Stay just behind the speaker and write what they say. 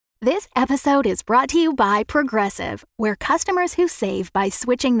This episode is brought to you by Progressive, where customers who save by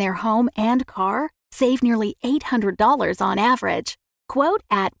switching their home and car save nearly $800 on average. Quote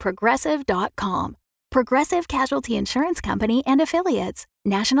at Progressive.com. Progressive Casualty Insurance Company and Affiliates.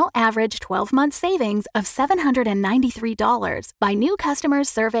 National average 12-month savings of $793 by new customers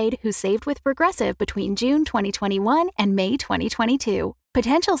surveyed who saved with Progressive between June 2021 and May 2022.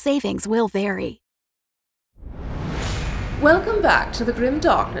 Potential savings will vary. Welcome back to the grim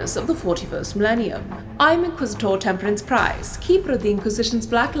darkness of the 41st millennium. I'm Inquisitor Temperance Price, keeper of the Inquisition's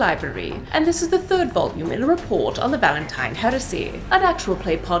Black Library, and this is the third volume in a report on the Valentine Heresy, an actual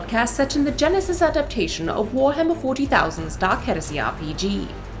play podcast set in the Genesis adaptation of Warhammer 40,000's Dark Heresy RPG.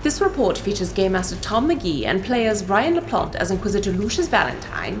 This report features Game Master Tom McGee and players Ryan LaPlante as Inquisitor Lucius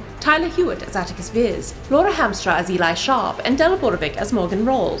Valentine, Tyler Hewitt as Atticus Viz, Laura Hamstra as Eli Sharp, and Della Borovic as Morgan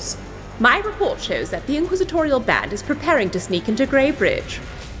Rawls. My report shows that the Inquisitorial band is preparing to sneak into Greybridge.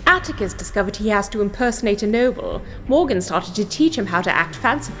 Atticus discovered he has to impersonate a noble, Morgan started to teach him how to act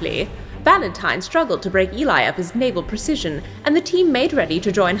fancifully, Valentine struggled to break Eli of his naval precision, and the team made ready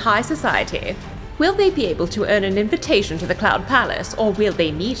to join high society. Will they be able to earn an invitation to the Cloud Palace, or will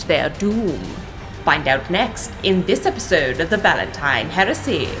they meet their doom? Find out next in this episode of the Valentine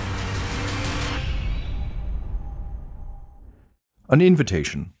Heresy. An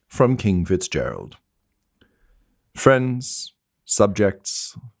invitation from King Fitzgerald. Friends,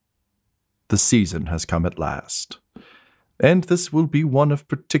 subjects, the season has come at last. And this will be one of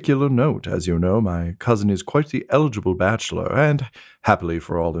particular note. As you know, my cousin is quite the eligible bachelor, and happily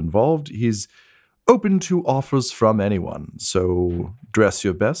for all involved, he's open to offers from anyone. So dress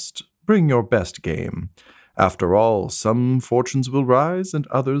your best, bring your best game. After all, some fortunes will rise and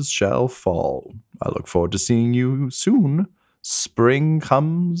others shall fall. I look forward to seeing you soon. Spring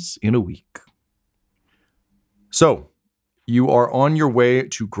comes in a week. So, you are on your way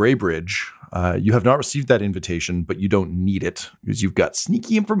to Greybridge. You have not received that invitation, but you don't need it because you've got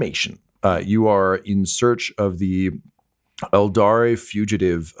sneaky information. You are in search of the Eldari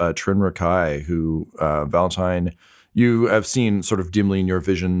fugitive Trin Rakai, who, Valentine, you have seen sort of dimly in your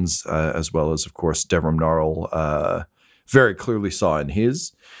visions, as well as, of course, Devram Gnarl very clearly saw in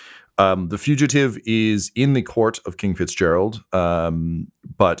his. The fugitive is in the court of King Fitzgerald,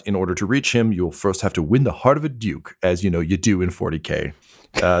 but in order to reach him, you'll first have to win the heart of a duke, as you know you do in 40K.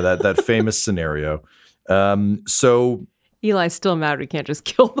 That famous scenario. So Eli's still mad we can't just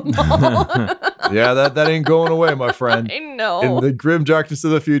kill them all. Yeah, that ain't going away, my friend. I know. In the grim darkness of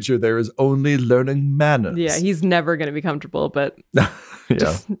the future, there is only learning manners. Yeah, he's never going to be comfortable, but yeah.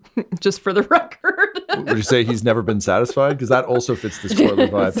 just for the record. Would you say he's never been satisfied? Because that also fits this Corley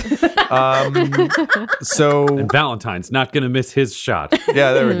vibe. And Valentine's not going to miss his shot.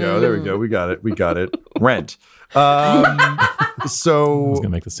 Yeah, there we go. We got it. Rent. I was going to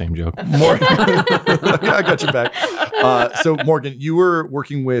make the same joke. Morgan, I got you back. So Morgan, you were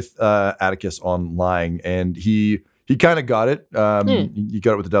working with Atticus on lying, and he kind of got it. You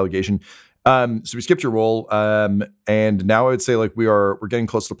got it with the delegation. So we skipped your roll, and now I would say like we're getting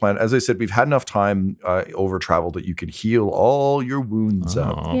close to the plan. As I said, we've had enough time over travel that you can heal all your wounds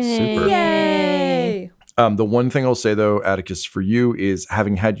up. Yay. Super. Yay! The one thing I'll say though, Atticus, for you is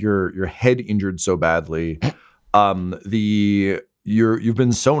having had your head injured so badly, you've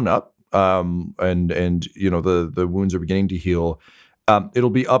been sewn up, and you know the wounds are beginning to heal.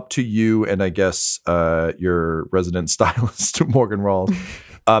 It'll be up to you and I guess your resident stylist Morgan Rawls.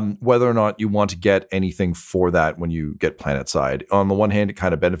 Whether or not you want to get anything for that when you get planetside. On the one hand, it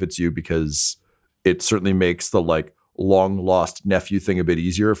kind of benefits you because it certainly makes the like long lost nephew thing a bit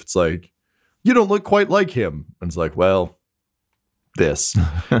easier. If it's like, you don't look quite like him. And it's like, well, this.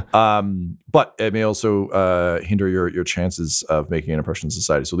 But it may also hinder your chances of making an impression in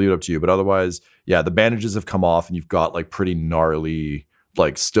society. So leave it up to you. But otherwise, yeah, the bandages have come off and you've got like pretty gnarly,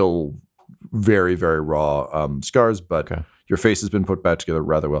 like still very, very raw scars. But okay. Your face has been put back together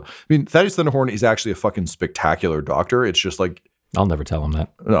rather well. I mean, Thaddeus Thunderhorn is actually a fucking spectacular doctor. It's just like... I'll never tell him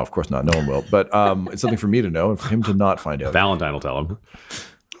that. No, of course not. No one will. But it's something for me to know and for him to not find out. Valentine will tell him.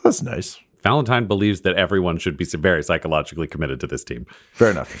 That's nice. Valentine believes that everyone should be very psychologically committed to this team.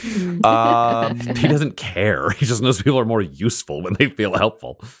 Fair enough. He doesn't care. He just knows people are more useful when they feel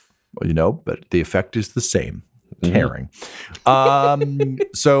helpful. Well, you know, but the effect is the same. Caring.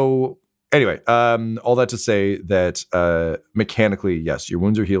 So... Anyway, all that to say that mechanically, yes, your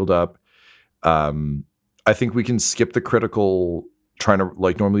wounds are healed up. I think we can skip the critical, trying to,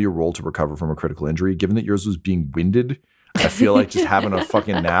 like, normally you roll to recover from a critical injury. Given that yours was being winded, I feel like just having a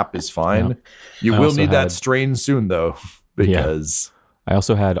fucking nap is fine. Yeah. You will need that strain soon, though, because... I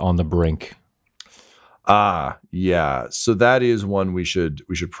also had On the Brink. Yeah. So that is one we should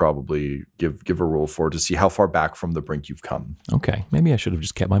probably give a roll for to see how far back from the brink you've come. Okay, maybe I should have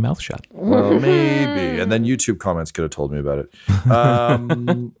just kept my mouth shut. Well, maybe. And then YouTube comments could have told me about it.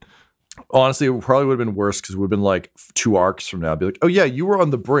 Honestly, it probably would have been worse because it would have been like 2 arcs from now. I'd be like, oh yeah, you were on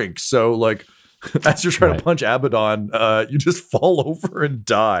the brink. So like, as you're trying to punch Abaddon, you just fall over and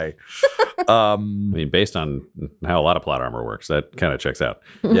die. I mean, based on how a lot of plot armor works, that kind of checks out.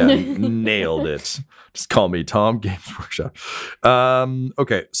 Yeah, nailed it. Just call me Tom, Games Workshop.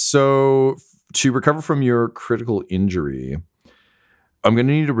 Okay, so to recover from your critical injury, I'm going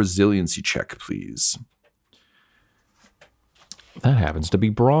to need a resiliency check, please. That happens to be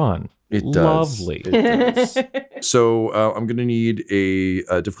Brawn. It does. Lovely. It does. So I'm going to need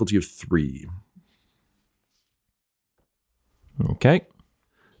a difficulty of 3. Okay.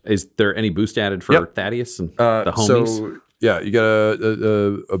 Is there any boost added for Thaddeus and the homies? So, yeah, you get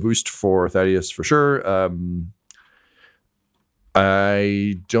a boost for Thaddeus for sure.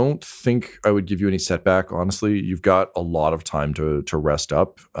 I don't think I would give you any setback, honestly. You've got a lot of time to rest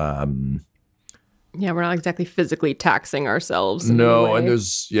up. Yeah, we're not exactly physically taxing ourselves. No, and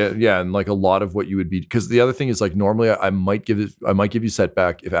there's and like a lot of what you would be, because the other thing is like normally I might give you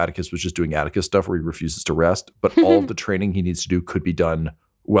setback if Atticus was just doing Atticus stuff where he refuses to rest, but all of the training he needs to do could be done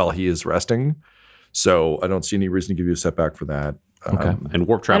while he is resting. So I don't see any reason to give you a setback for that. Okay. And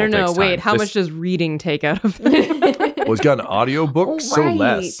warp travel takes time. I don't know. Wait, how much does reading take out of it? Well, he's got an audio book, so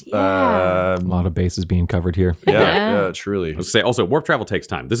less. Yeah. A lot of bases being covered here. Yeah, truly. I was say also warp travel takes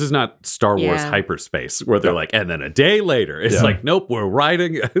time. This is not Star Wars hyperspace where they're like, and then a day later, it's like, nope, we're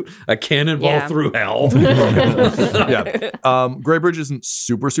riding a cannonball through hell. Greybridge isn't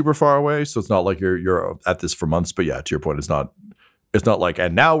super far away, so it's not like you're at this for months. But yeah, to your point, it's not like,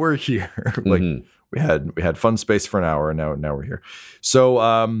 and now we're here. Like we had fun space for an hour, and now we're here. So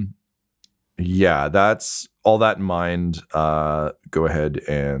that's all that in mind. Go ahead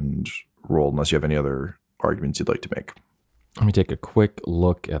and roll unless you have any other arguments you'd like to make. Let me take a quick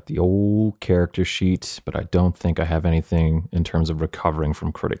look at the old character sheet, but I don't think I have anything in terms of recovering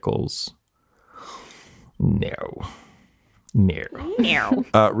from criticals. No.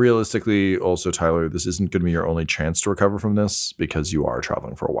 Realistically, also, Tyler, this isn't going to be your only chance to recover from this because you are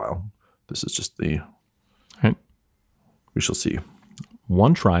traveling for a while. This is just we shall see.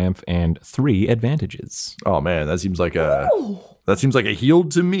 1 triumph and 3 advantages. Oh man, that seems like a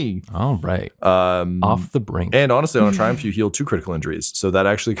healed to me. All right. Off the brink. And honestly, on a triumph, you heal 2 critical injuries, so that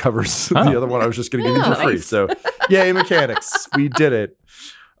actually covers the other one I was just going to give you for free. So, yay mechanics, we did it.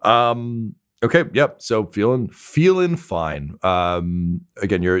 Okay, yep. So feeling fine.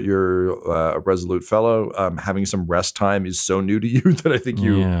 Again, you're a resolute fellow. Having some rest time is so new to you that I think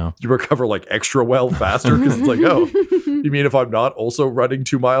you recover like extra well faster because it's like, oh, you mean if I'm not also running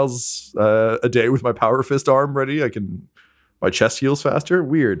 2 miles a day with my power fist arm ready, my chest heals faster?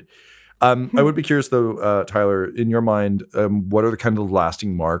 Weird. I would be curious though, Tyler, in your mind, what are the kind of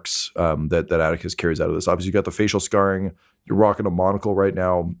lasting marks that Atticus carries out of this? Obviously, you got the facial scarring. You're rocking a monocle right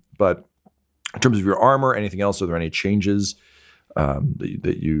now, but in terms of your armor, anything else, are there any changes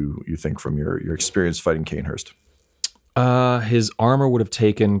that you think from your experience fighting Cainhurst? His armor would have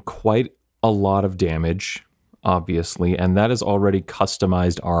taken quite a lot of damage, obviously, and that is already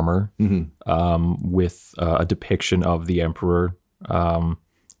customized armor with a depiction of the Emperor on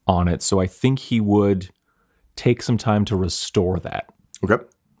it. So I think he would take some time to restore that. Okay.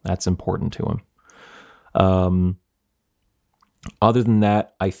 That's important to him. Other than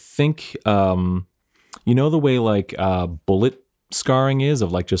that, I think, the way like bullet scarring is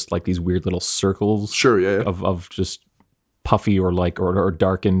of like just like these weird little circles of just puffy or like or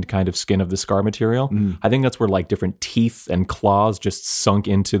darkened kind of skin of the scar material. I think that's where like different teeth and claws just sunk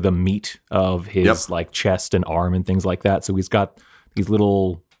into the meat of his like chest and arm and things like that. So he's got these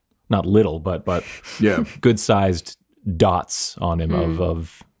little, not little, but good sized dots on him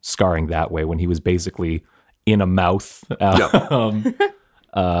of scarring that way when he was basically in a mouth. Okay.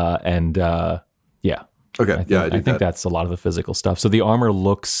 I think that's a lot of the physical stuff. So the armor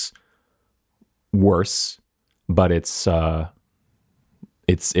looks worse, but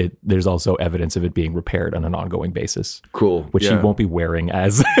there's also evidence of it being repaired on an ongoing basis. Cool. Which he won't be wearing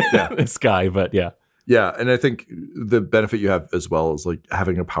as this guy, but yeah. Yeah, and I think the benefit you have as well is like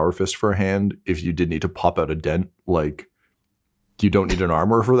having a power fist for a hand. If you did need to pop out a dent, like you don't need an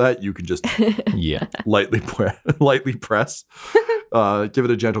armor for that. You can just lightly press. Give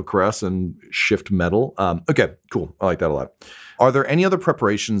it a gentle caress and shift metal. Okay, cool. I like that a lot. Are there any other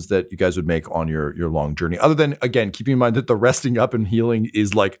preparations that you guys would make on your long journey? Other than, again, keeping in mind that the resting up and healing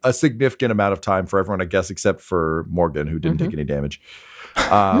is like a significant amount of time for everyone, I guess, except for Morgan, who didn't take any damage.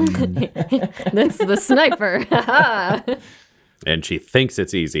 That's the sniper. And she thinks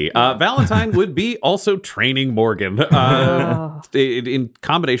it's easy. Valentine would be also training Morgan in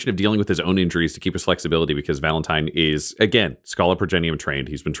combination of dealing with his own injuries to keep his flexibility, because Valentine is, again, Schola Progenium trained.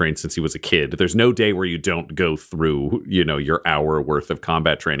 He's been trained since he was a kid. There's no day where you don't go through, your hour worth of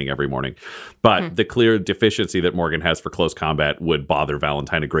combat training every morning. But the clear deficiency that Morgan has for close combat would bother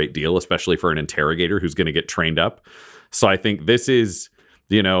Valentine a great deal, especially for an interrogator who's going to get trained up. So I think this is,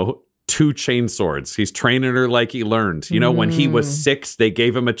 2 chainswords. He's training her like he learned. When he was 6, they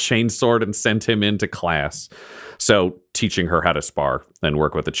gave him a chainsword and sent him into class. So teaching her how to spar and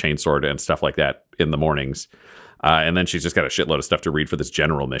work with a chainsword and stuff like that in the mornings. And then she's just got a shitload of stuff to read for this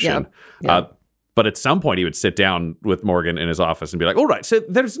general mission. Yep. But at some point, he would sit down with Morgan in his office and be like, all right, so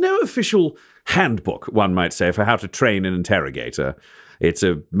there's no official handbook, one might say, for how to train an interrogator. It's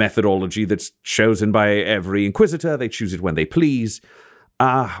a methodology that's chosen by every inquisitor. They choose it when they please.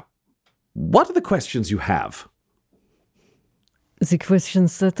 What are the questions you have? The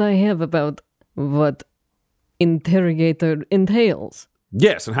questions that I have about what interrogator entails.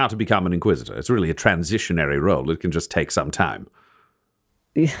 Yes, and how to become an inquisitor. It's really a transitionary role. It can just take some time.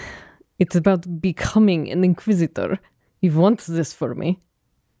 It's about becoming an inquisitor. You want this for me?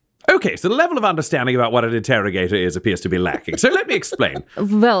 Okay, so the level of understanding about what an interrogator is appears to be lacking. So let me explain.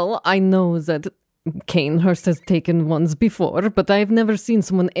 Well, I know that Cainhurst has taken ones before, but I've never seen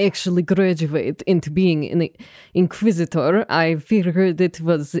someone actually graduate into being an inquisitor. I figured it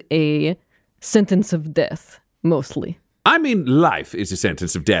was a sentence of death, mostly. I mean, life is a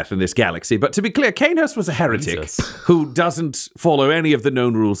sentence of death in this galaxy, but to be clear, Cainhurst was a heretic who doesn't follow any of the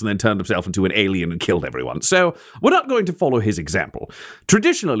known rules and then turned himself into an alien and killed everyone. So we're not going to follow his example.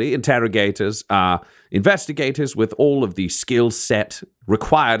 Traditionally, interrogators are investigators with all of the skill set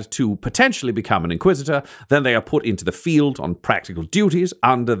required to potentially become an inquisitor. Then they are put into the field on practical duties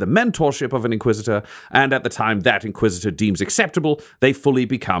under the mentorship of an inquisitor, and at the time that inquisitor deems acceptable, they fully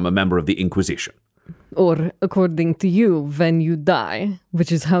become a member of the Inquisition. Or, according to you, when you die,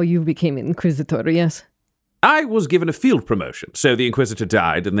 which is how you became Inquisitor, yes? I was given a field promotion, so the Inquisitor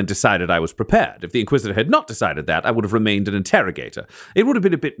died and then decided I was prepared. If the Inquisitor had not decided that, I would have remained an interrogator. It would have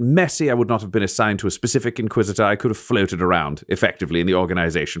been a bit messy. I would not have been assigned to a specific Inquisitor. I could have floated around effectively in the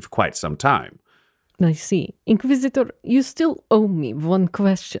organization for quite some time. I see. Inquisitor, you still owe me one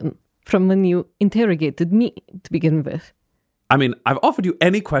question from when you interrogated me to begin with. I mean, I've offered you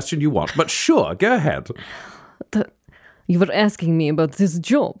any question you want, but sure, go ahead. You were asking me about this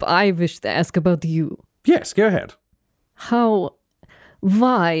job. I wish to ask about you. Yes, go ahead.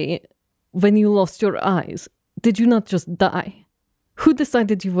 Why, when you lost your eyes, did you not just die? Who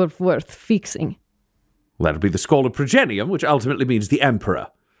decided you were worth fixing? Well, that would be the Schola Progenium, which ultimately means the Emperor.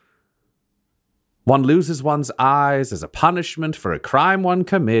 One loses one's eyes as a punishment for a crime one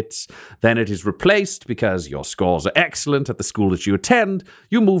commits. Then it is replaced because your scores are excellent at the school that you attend.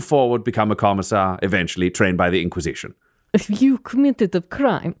 You move forward, become a commissar, eventually trained by the Inquisition. If you committed a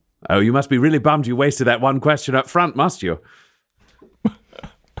crime... Oh, you must be really bummed you wasted that one question up front, must you?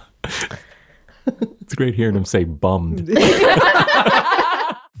 It's great hearing him say bummed.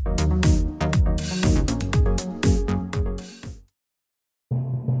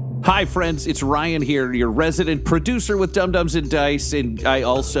 Hi, friends. It's Ryan here, your resident producer with Dum Dums and Dice, and I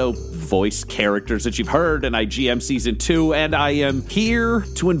also voice characters that you've heard, and I GM Season 2, and I am here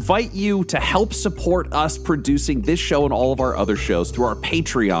to invite you to help support us producing this show and all of our other shows through our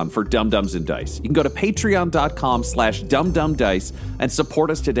Patreon for Dum Dums and Dice. You can go to patreon.com/dumdumdice and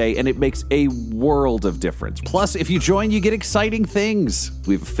support us today, and it makes a world of difference. Plus, if you join, you get exciting things.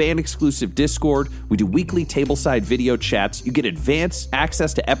 We have a fan-exclusive Discord. We do weekly tableside video chats. You get advanced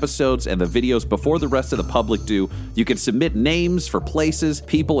access to episodes and the videos before the rest of the public do. You can submit names for places,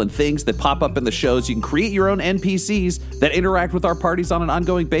 people, and things that pop up in the shows. You can create your own NPCs that interact with our parties on an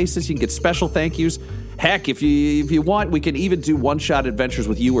ongoing basis. You can get special thank yous. Heck, if you want, we can even do one-shot adventures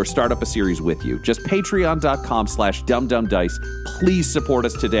with you or start up a series with you. Just patreon.com/dumdumdice. Please support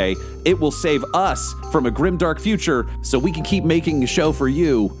us today. It will save us from a grimdark future so we can keep making a show for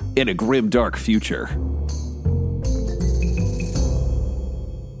you in a grimdark future.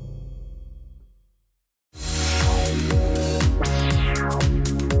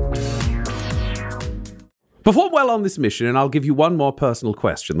 Perform well on this mission, and I'll give you one more personal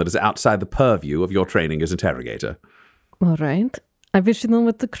question that is outside the purview of your training as interrogator. All right. I wish to know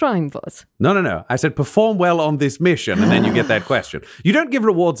what the crime was. No. I said perform well on this mission, and then you get that question. You don't give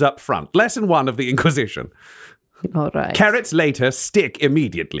rewards up front. Lesson 1 of the Inquisition. All right. Carrots later, stick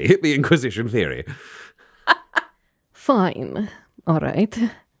immediately. The Inquisition theory. Fine. All right.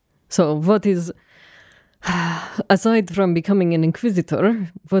 So what is, aside from becoming an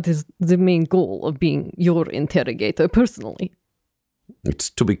inquisitor, what is the main goal of being your interrogator personally? It's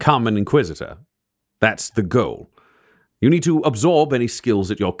to become an Inquisitor. That's the goal. You need to absorb any skills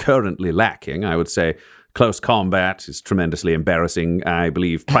that you're currently lacking. I would say close combat is tremendously embarrassing. I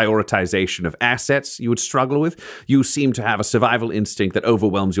believe prioritization of assets you would struggle with. You seem to have a survival instinct that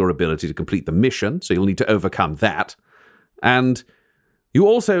overwhelms your ability to complete the mission, so you'll need to overcome that. And you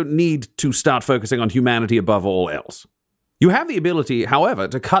also need to start focusing on humanity above all else. You have the ability, however,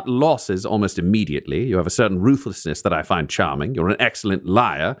 to cut losses almost immediately. You have a certain ruthlessness that I find charming. You're an excellent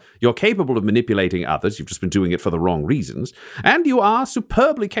liar. You're capable of manipulating others. You've just been doing it for the wrong reasons. And you are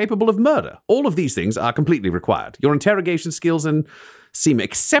superbly capable of murder. All of these things are completely required. Your interrogation skills seem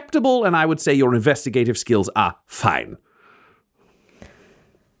acceptable, and I would say your investigative skills are fine.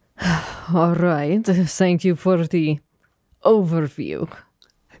 All right. Thank you for the overview.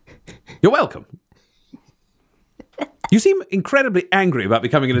 You're welcome. You seem incredibly angry about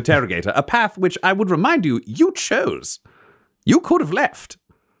becoming an interrogator, a path which I would remind you chose. You could have left.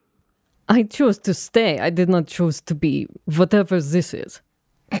 I chose to stay. I did not choose to be whatever this is.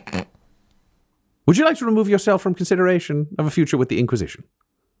 Would you like to remove yourself from consideration of a future with the Inquisition?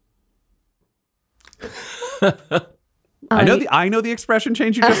 I know the expression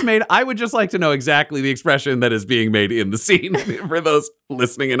change you just made. I would just like to know exactly the expression that is being made in the scene for those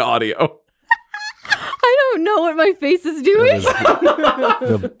listening in audio. I don't know what my face is doing.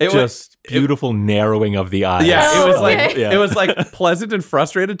 Just beautiful narrowing of the eyes. Yeah, Okay. It was like pleasant and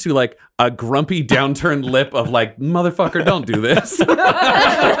frustrated to like a grumpy downturned lip of like, motherfucker, don't do this.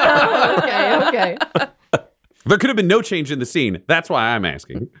 Okay. There could have been no change in the scene. That's why I'm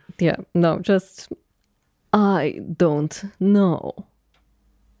asking. Yeah, no, just I don't know.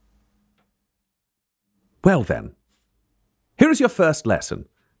 Well then, here is your first lesson.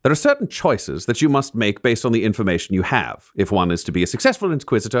 There are certain choices that you must make based on the information you have, if one is to be a successful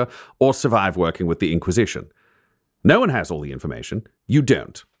Inquisitor or survive working with the Inquisition. No one has all the information. You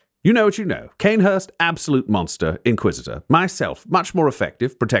don't. You know what you know. Canehurst, absolute monster, Inquisitor. Myself, much more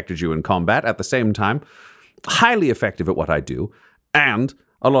effective, protected you in combat, at the same time, highly effective at what I do, and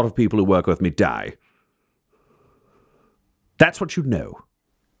a lot of people who work with me die. That's what you know.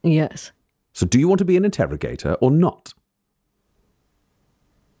 Yes. So do you want to be an interrogator or not?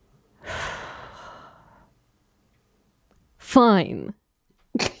 Fine.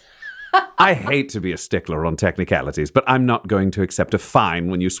 I hate to be a stickler on technicalities, but I'm not going to accept a fine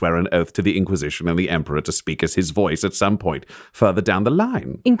when you swear an oath to the Inquisition and the Emperor to speak as his voice at some point further down the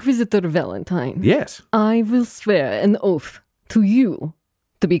line. Inquisitor Valentine. Yes. I will swear an oath to you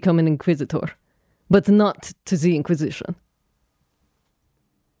to become an Inquisitor, but not to the Inquisition.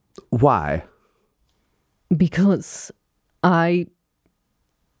 Why? Because I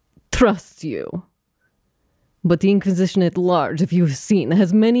trust you. But the Inquisition at large, if you've seen,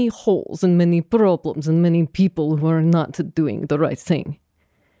 has many holes and many problems and many people who are not doing the right thing.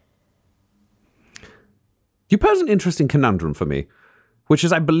 You pose an interesting conundrum for me, which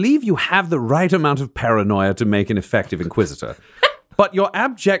is I believe you have the right amount of paranoia to make an effective Inquisitor. But your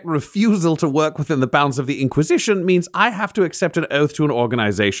abject refusal to work within the bounds of the Inquisition means I have to accept an oath to an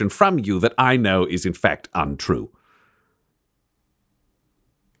organization from you that I know is in fact untrue.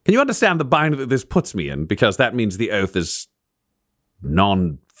 Can you understand the bind that this puts me in? Because that means the oath is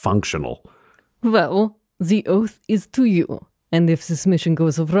non-functional. Well, the oath is to you. And if this mission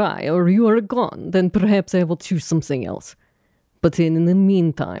goes awry or you are gone, then perhaps I will choose something else. But in the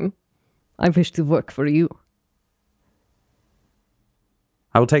meantime, I wish to work for you.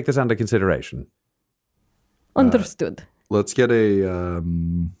 I will take this under consideration. Understood. Let's get I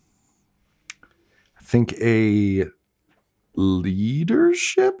think a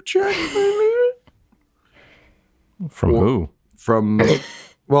leadership check, maybe? From who?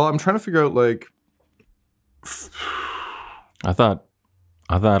 Well, I'm trying to figure out, like... I thought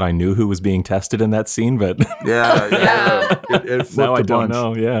I knew who was being tested in that scene, but Yeah. It flipped now I a don't bunch.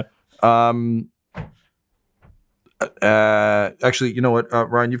 know. Yeah. Actually, you know what,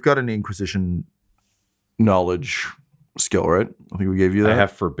 Ryan, you've got an Inquisition knowledge skill, right? I think we gave you that. I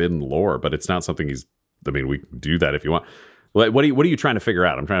have forbidden lore, but it's not something we can do that if you want. What are you trying to figure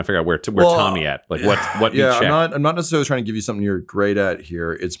out? I'm trying to figure out where Tommy at. Like what you check. I'm not necessarily trying to give you something you're great at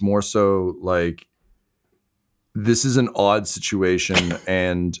here. It's more so like this is an odd situation,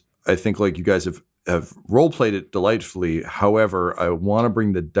 and I think like you guys have have role played it delightfully. However, I want to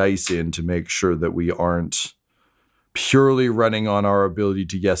bring the dice in to make sure that we aren't purely running on our ability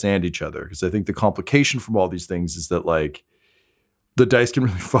to yes and each other. Because I think the complication from all these things is that like the dice can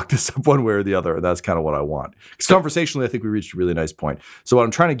really fuck this up one way or the other. And that's kind of what I want. Because conversationally, I think we reached a really nice point. So what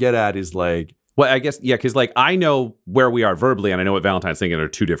I'm trying to get at is like, well, I guess, yeah, because like I know where we are verbally and I know what Valentine's thinking are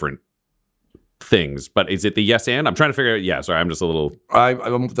two different things, but is it the yes and? I'm trying to figure out. Yeah, sorry, I'm just a little.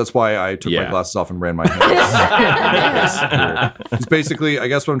 That's why I took my glasses off and ran my hands. It's basically, I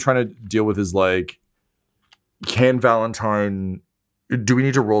guess what I'm trying to deal with is like, can Valentine? Do we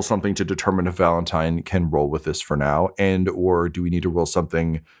need to roll something to determine if Valentine can roll with this for now, and or do we need to roll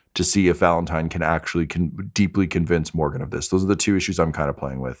something to see if Valentine can actually deeply convince Morgan of this? Those are the two issues I'm kind of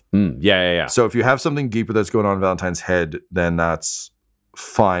playing with. Yeah. So if you have something deeper that's going on in Valentine's head, then that's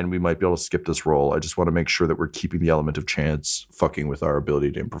fine. We might be able to skip this roll. I just want to make sure that we're keeping the element of chance fucking with our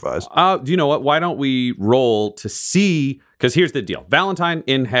ability to improvise. Do you know what? Why don't we roll to see? Because here's the deal. Valentine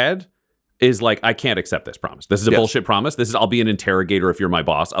in head is like, I can't accept this promise. This is a bullshit promise. This is, I'll be an interrogator if you're my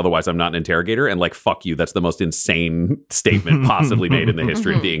boss. Otherwise, I'm not an interrogator. And like, fuck you. That's the most insane statement possibly made in the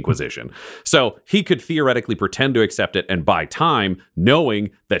history of the Inquisition. So he could theoretically pretend to accept it and buy time,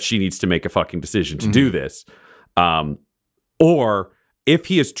 knowing that she needs to make a fucking decision to do this. Or if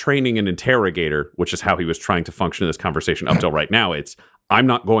he is training an interrogator, which is how he was trying to function in this conversation up till right now, it's, I'm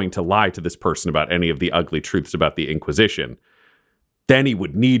not going to lie to this person about any of the ugly truths about the Inquisition. Then he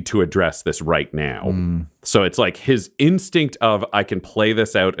would need to address this right now. So it's like his instinct of, I can play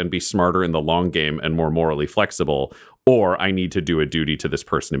this out and be smarter in the long game and more morally flexible, or I need to do a duty to this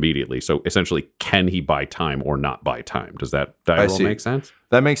person immediately. So essentially, can he buy time or not buy time? Does that roll make sense?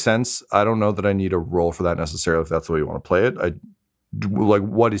 That makes sense. I don't know that I need a roll for that necessarily if that's the way you want to play it.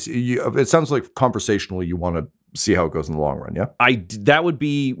 It sounds like conversationally you want to see how it goes in the long run, yeah? That would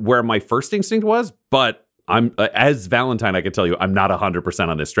be where my first instinct was, but I'm as Valentine, I can tell you, I'm not 100%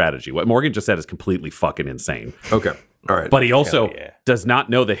 on this strategy. What Morgan just said is completely fucking insane. Okay. All right. But he also does not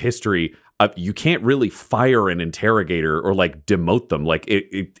know the history of, you can't really fire an interrogator or like demote them. Like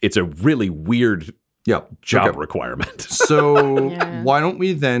it's a really weird job requirement. So why don't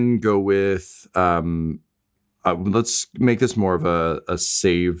we then go with, let's make this more of a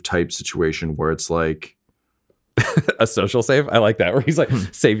save type situation where it's like, a social save. I like that, where he's like,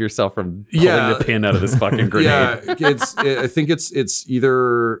 save yourself from pulling the pin out of this fucking grenade. I think it's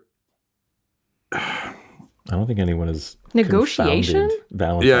either. I don't think anyone is negotiation.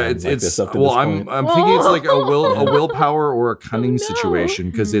 Valentine. Yeah, it's I'm thinking it's like a willpower or a cunning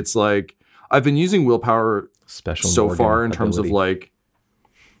situation, because it's like I've been using willpower special so Morgan far in ability. terms of like,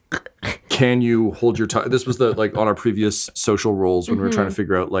 can you hold your tongue? This was the like on our previous social roles when we were trying to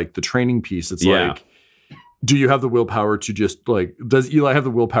figure out like the training piece. It's like, do you have the willpower to just like, does Eli have the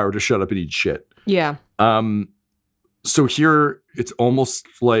willpower to shut up and eat shit? Yeah. So here it's almost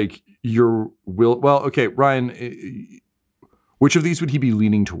like your will. Well, okay, Ryan, which of these would he be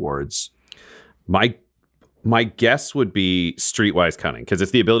leaning towards? My guess would be streetwise cunning, because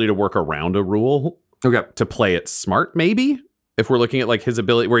it's the ability to work around a rule. Okay. To play it smart, maybe, if we're looking at like his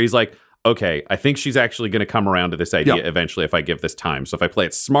ability, where he's like, okay, I think she's actually going to come around to this idea eventually if I give this time. So if I play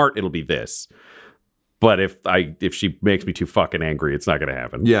it smart, it'll be this. But if she makes me too fucking angry, it's not going to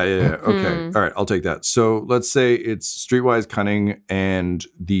happen. Yeah. Okay. All right. I'll take that. So let's say it's streetwise cunning and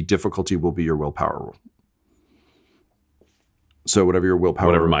the difficulty will be your willpower roll. So whatever your willpower.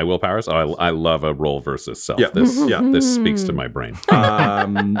 Whatever my willpower is. Oh, I love a roll versus self. Yeah. This speaks to my brain.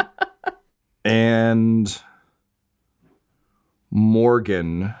 And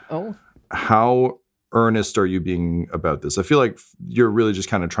Morgan. Oh. How earnest are you being about this? I feel like you're really just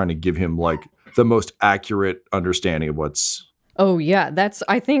kind of trying to give him like the most accurate understanding of what's. Oh yeah,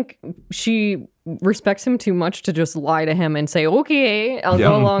 I think she respects him too much to just lie to him and say, okay, I'll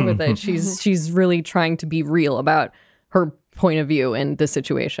go along with it. She's really trying to be real about her point of view in the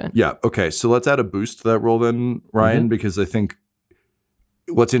situation. Yeah. Okay. So let's add a boost to that roll then, Ryan, because I think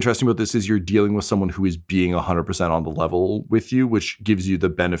what's interesting about this is you're dealing with someone who is being 100% on the level with you, which gives you the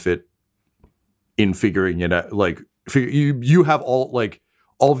benefit in figuring it out. Like you have all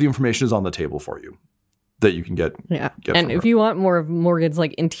of the information is on the table for you that you can get. Yeah. And if you want more of Morgan's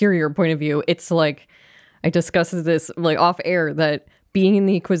like interior point of view, it's like, I discussed this like off air, that being in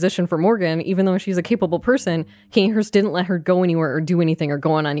the Inquisition for Morgan, even though she's a capable person, Kanehurst didn't let her go anywhere or do anything or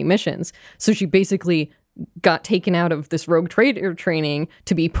go on any missions. So she basically got taken out of this rogue trader training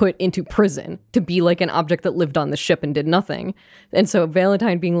to be put into prison, to be like an object that lived on the ship and did nothing. And so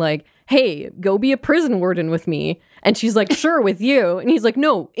Valentine being like, hey, go be a prison warden with me. And she's like, sure, with you. And he's like,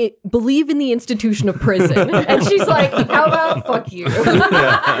 no, believe in the institution of prison. And she's like, how about fuck you?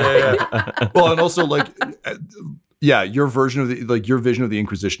 Yeah. Well, and also like, your version of your vision of the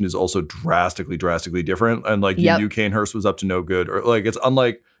Inquisition is also drastically different. And like you knew Kanehurst was up to no good, or like it's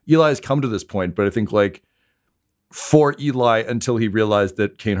unlike Eli's come to this point, but I think like for Eli, until he realized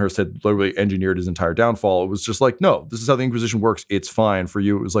that Kanehurst had literally engineered his entire downfall, it was just like, no, this is how the Inquisition works. It's fine. For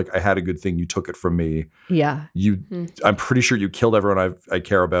you, it was like, I had a good thing. You took it from me. Yeah. I'm pretty sure you killed everyone I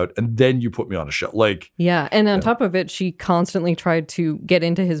care about, and then you put me on a show. Like, yeah. And on top of it, she constantly tried to get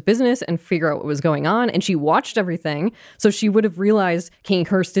into his business and figure out what was going on. And she watched everything. So she would have realized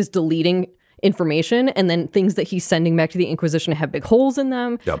Kanehurst is deleting information, and then things that he's sending back to the Inquisition have big holes in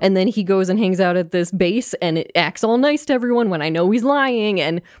them. Yep. And then he goes and hangs out at this base and it acts all nice to everyone when I know he's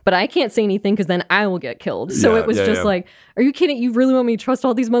lying, but I can't say anything because then I will get killed. So it was just like, are you kidding? You really want me to trust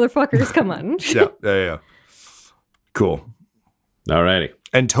all these motherfuckers? Come on. Yeah. Cool. Alrighty.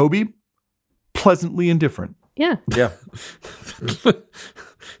 And Toby, pleasantly indifferent. Yeah.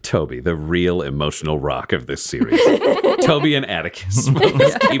 Toby, the real emotional rock of this series. Toby and Atticus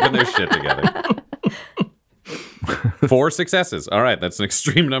keeping their shit together. 4 successes. All right, that's an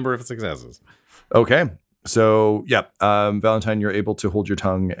extreme number of successes. Okay. So, Valentine, you're able to hold your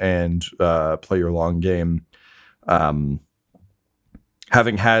tongue and play your long game. Having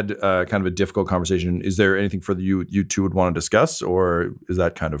had kind of a difficult conversation, is there anything further you two would want to discuss, or is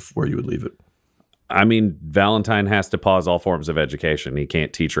that kind of where you would leave it? I mean, Valentine has to pause all forms of education. He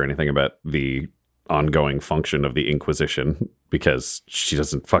can't teach her anything about the ongoing function of the Inquisition because she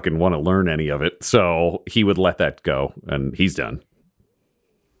doesn't fucking want to learn any of it. So he would let that go, and he's done.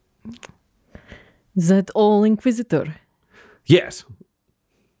 Is that all, Inquisitor? Yes.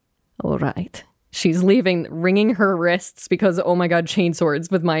 All right. She's leaving, wringing her wrists because, oh my God, chainswords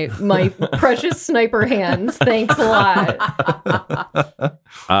with my precious sniper hands. Thanks a lot.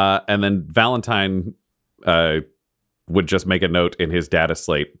 And then Valentine would just make a note in his data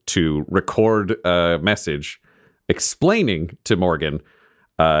slate to record a message explaining to Morgan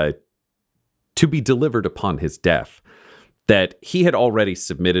to be delivered upon his death that he had already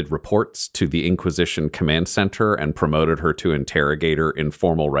submitted reports to the Inquisition Command Center and promoted her to interrogator in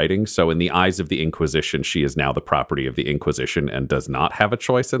formal writing. So in the eyes of the Inquisition, she is now the property of the Inquisition and does not have a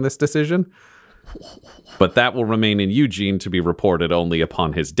choice in this decision. But that will remain in Eugene to be reported only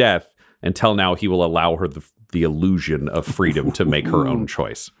upon his death. Until now, he will allow her the illusion of freedom to make her own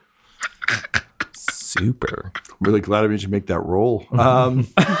choice. Super. Really glad I made you make that roll. That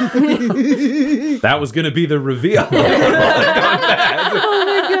was going to be the reveal. Oh my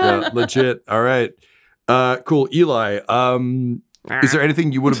God. Yeah, legit. All right. Cool. Eli, is there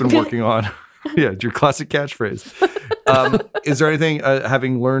anything you would have been working on? Yeah, your classic catchphrase. Is there anything,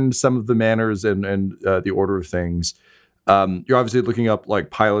 having learned some of the manners and the order of things, you're obviously looking up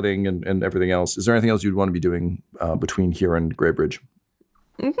like piloting and everything else. Is there anything else you'd want to be doing between here and Greybridge?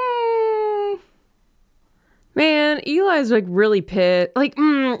 Man, Eli's like really pissed. Like,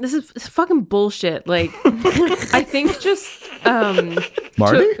 this is fucking bullshit. Like, I think just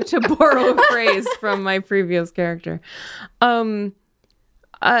Marty? to borrow a phrase from my previous character,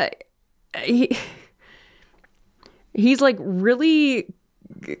 he's like really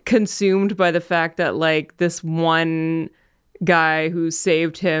consumed by the fact that like this one guy who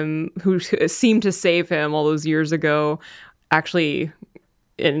saved him, who seemed to save him all those years ago, actually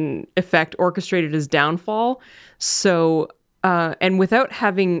in effect orchestrated his downfall. So and without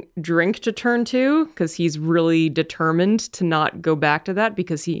having drink to turn to, because he's really determined to not go back to that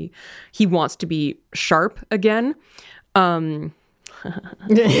because he wants to be sharp again.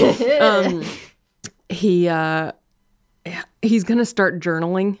 He's gonna start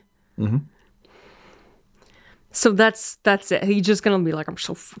journaling. Mm-hmm. So that's it. He's just gonna be like,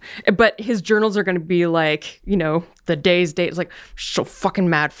 but his journals are gonna be like, you know, the day's like so fucking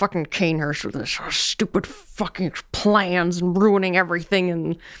mad, fucking Kanehurst with his stupid fucking plans and ruining everything.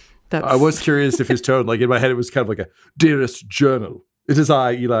 And that's. I was curious if his tone, like in my head, it was kind of like a dearest journal. It is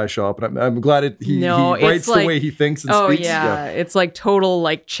I, Eli Sharp, and I'm glad he writes the way he thinks and speaks. Yeah, it's like total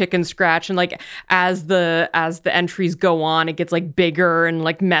like chicken scratch, and like as the entries go on, it gets like bigger and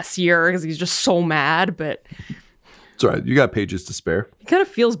like messier because he's just so mad. But it's all right. You got pages to spare. He kind of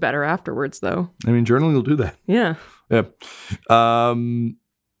feels better afterwards, though. I mean, journaling will do that. Yeah. Yeah.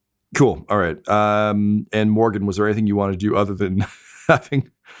 Cool. All right. And Morgan, was there anything you want to do other than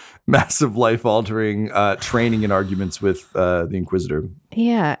having massive life-altering training and arguments with the Inquisitor?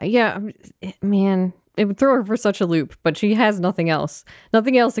 Yeah, man. it would throw her for such a loop, but she has nothing else.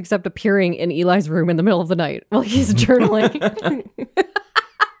 Nothing else except appearing in Eli's room in the middle of the night while he's journaling.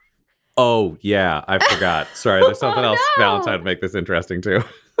 Oh, yeah, I forgot. Sorry, there's something else Valentine would make this interesting, too.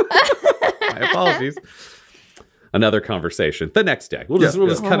 My apologies. Another conversation. The next day. We'll just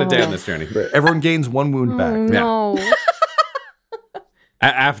cut it down this journey. Everyone gains 1 wound back. No.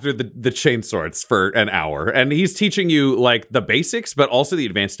 After the chain swords for an hour. And he's teaching you like the basics, but also the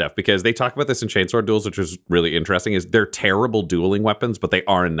advanced stuff, because they talk about this in chainsword duels, which is really interesting, is they're terrible dueling weapons, but they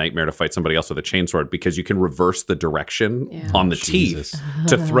are a nightmare to fight somebody else with a chainsword, because you can reverse the direction on the teeth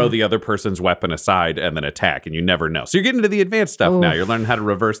to throw the other person's weapon aside and then attack, and you never know. So you're getting into the advanced stuff now. You're learning how to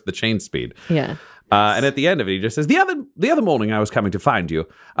reverse the chain speed. Yeah. And at the end of it, he just says, the other morning I was coming to find you,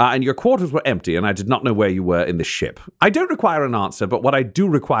 and your quarters were empty, and I did not know where you were in the ship. I don't require an answer, but what I do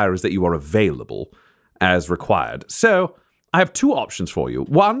require is that you are available as required. So I have 2 options for you.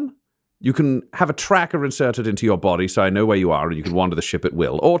 1, you can have a tracker inserted into your body so I know where you are and you can wander the ship at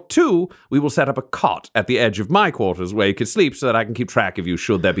will. Or 2, we will set up a cot at the edge of my quarters where you can sleep so that I can keep track of you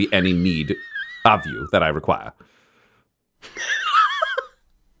should there be any need of you that I require.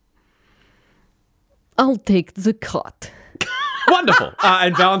 I'll take the cot. Wonderful.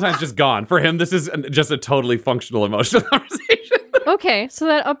 And Valentine's just gone. For him, this is just a totally functional emotional conversation. Okay, so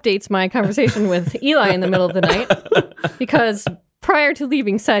that updates my conversation with Eli in the middle of the night. Because prior to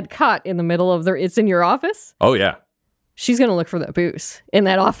leaving said cot in the middle of it's in your office, Oh, yeah. she's going to look for that booze in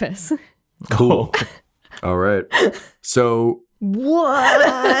that office. Cool. All right. So,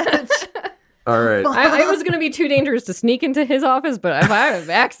 What? all right. I was going to be too dangerous to sneak into his office, but if I have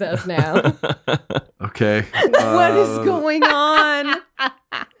access now. Okay. What is going on? I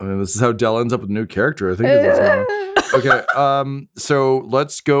mean, this is how Dell ends up with a new character, I think. Is what's going on. Okay. So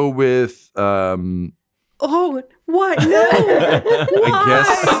let's go with Oh, what? No. I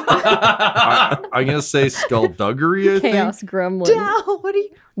guess I'm gonna say skullduggery, I think. Chaos gremlin. Dell, what are you?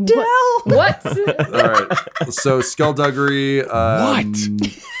 Dell. What? All right. So skullduggery. What?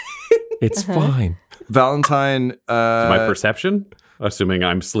 It's fine. Valentine. My perception? Assuming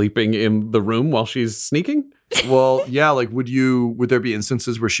I'm sleeping in the room while she's sneaking? Well, yeah. Like, would there be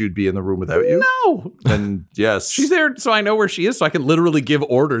instances where she would be in the room without you? No. Then yes. She's there so I know where she is, so I can literally give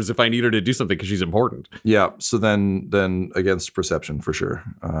orders if I need her to do something because she's important. Yeah. So then against perception for sure.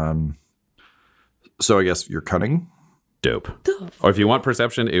 So I guess you're cunning. Dope. Or if you want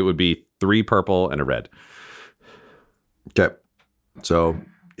perception, it would be 3 purple and a red. Okay. So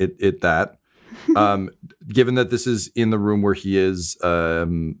it that. Given that this is in the room where he is,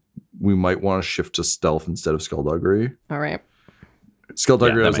 we might want to shift to stealth instead of skullduggery. All right.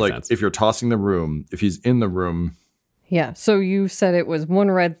 Skullduggery that is makes like, sense. if you're tossing the room, if he's in the room. Yeah, so you said it was 1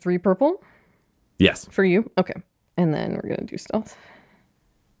 red, 3 purple Yes. for you? Okay. And then we're going to do stealth.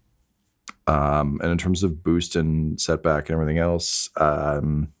 And in terms of boost and setback and everything else,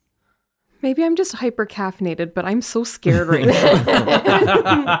 Maybe I'm just hyper caffeinated, but I'm so scared right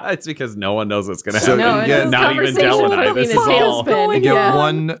now. It's because no one knows what's going to So happen. you get- not even Del and I. This is all. you get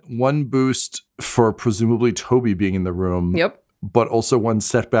Yeah. one boost for presumably Toby being in the room. Yep. But also 1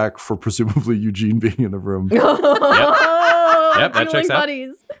 setback for presumably Eugene being in the room. Yep, that Dueling checks out.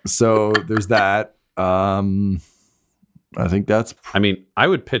 buddies. So there's that. I think that's I mean, I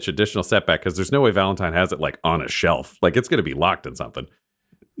would pitch additional setback because there's no way Valentine has it like on a shelf. Like it's going to be locked in something.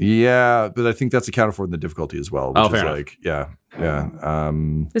 yeah, but I think that's accounted for in the difficulty as well. Which Oh, is fair enough. like, yeah.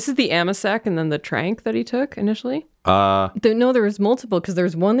 This is the Amasec and then the Trank that he took initially. No, there was multiple because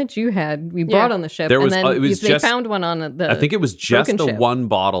there's one that you had we brought on the ship, There was- and then it was they just- found one on the. I think it was just broken the ship. one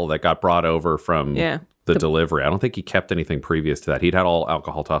bottle that got brought over from the delivery. I don't think he kept anything previous to that. He'd had all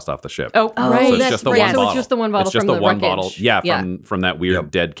alcohol tossed off the ship. Oh, Oh, right. So it's that's just the right. one So bottle. it's just the one bottle It's just from the the one wreckage. bottle. Yeah, Yeah. from that weird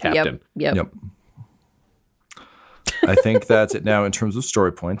Yep. dead captain. Yep. I think that's it now in terms of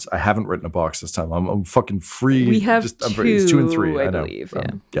story points. I haven't written a box this time. I'm fucking free. We have I'm 2, it's 2 and 3, I know. believe.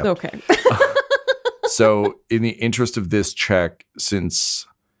 Yeah. Okay. So in the interest of this check, since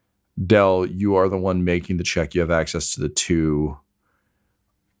Del, you are the one making the check, you have access to the 2.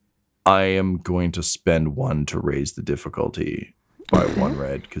 I am going to spend 1 to raise the difficulty by 1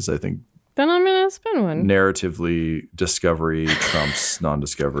 red because I think Then I'm gonna spend one. narratively discovery trumps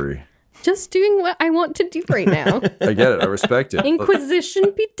non-discovery. Just doing what I want to do right now. I get it. I respect it.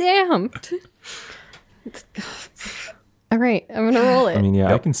 Inquisition be damned. All right, I'm gonna roll it. I mean,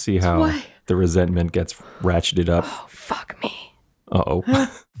 yeah, I can see how the resentment gets ratcheted up. Oh, fuck me. Uh-oh.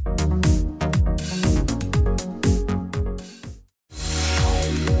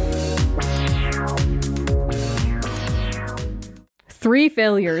 Three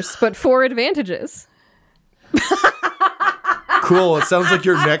failures, but 4 advantages. Cool. It sounds like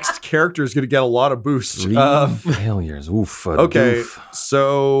your next character is going to get a lot of boost. Failures. Oof. Okay, Doof.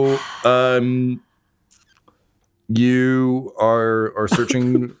 so you are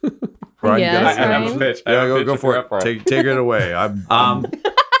searching. Ryan, you Yes, gotta- Ryan. pitch. Yeah, go for it. Take it away.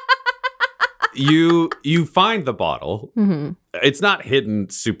 You find the bottle. Mm-hmm. It's not hidden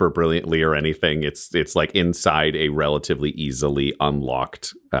super brilliantly or anything. It's like inside a relatively easily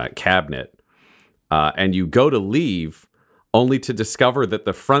unlocked cabinet. And you go to leave only to discover that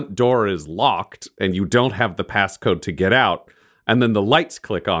the front door is locked and you don't have the passcode to get out. And then the lights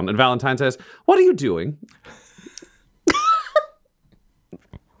click on and Valentine says, "What are you doing?"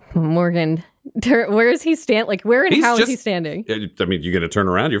 Morgan, where is he stand? Like, where and He's how is he just- standing? I mean, you're going to turn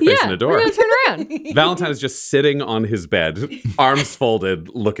around. You're facing Yeah, a door. we're gonna turn around. Valentine is just sitting on his bed, arms folded,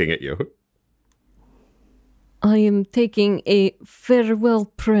 looking at you. I am taking a farewell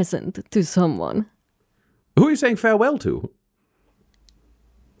present to someone. Who are you saying farewell to?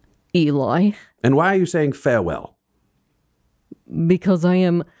 Eli, And why are you saying farewell? because I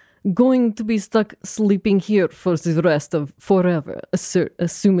am going to be stuck sleeping here for the rest of forever,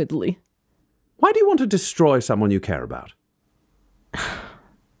 assumedly. Why do you want to destroy someone you care about?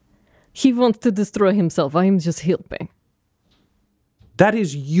 He wants to destroy himself. I am just helping. That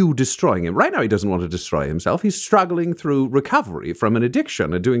is you destroying him. Right now, he doesn't want to destroy himself. He's struggling through recovery from an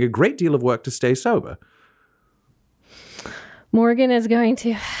addiction and doing a great deal of work to stay sober. Morgan is going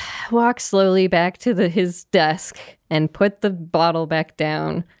to walk slowly back to his desk and put the bottle back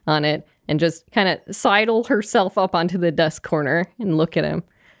down on it and just kind of sidle herself up onto the desk corner and look at him.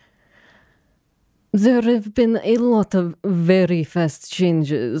 There have been a lot of very fast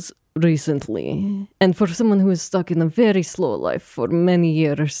changes recently, and for someone who is stuck in a very slow life for many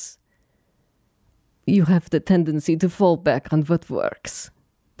years, you have the tendency to fall back on what works.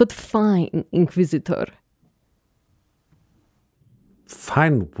 But fine, Inquisitor.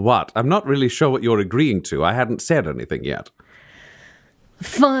 Fine what? I'm not really sure what you're agreeing to. I hadn't said anything yet.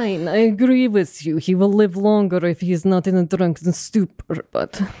 Fine, I agree with you. He will live longer if he is not in a drunken stupor,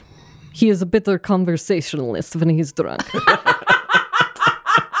 but he is a bitter conversationalist when he's drunk.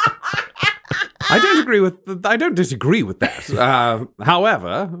 I don't disagree with that.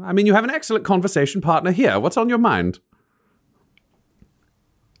 However, I mean, you have an excellent conversation partner here. What's on your mind?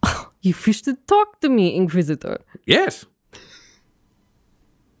 You wish to talk to me, Inquisitor. Yes.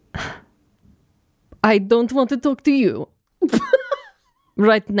 I don't want to talk to you.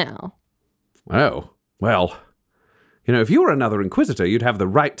 Right now. Oh, well, you know, if you were another Inquisitor, you'd have the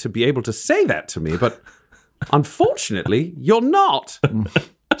right to be able to say that to me, but unfortunately, you're not.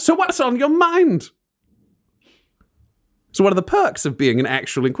 So what's on your mind? So what are the perks of being an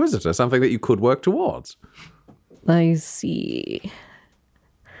actual Inquisitor, something that you could work towards? I see.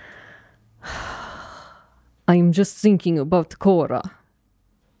 I'm just thinking about Cora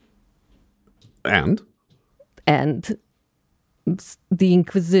And? and the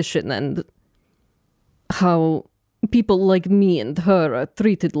Inquisition and how people like me and her are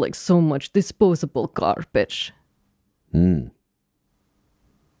treated like so much disposable garbage. And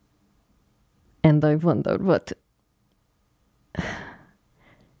I wonder what...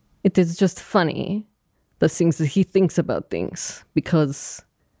 It is just funny, the things that he thinks about things, because,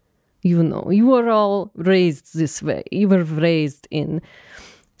 you know, you were all raised this way. You were raised in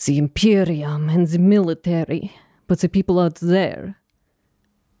the Imperium and the military, but the people out there,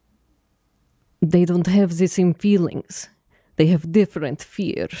 they don't have the same feelings. They have different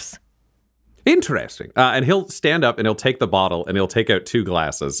fears. Interesting. And he'll stand up and he'll take the bottle and he'll take out 2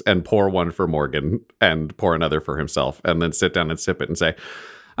 glasses and pour one for Morgan and pour another for himself and then sit down and sip it and say,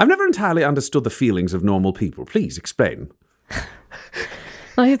 "I've never entirely understood the feelings of normal people. Please explain."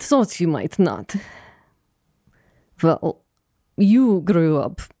 I had thought you might not. Well, you grew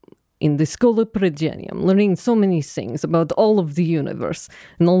up in the Schola Progenium, learning so many things about all of the universe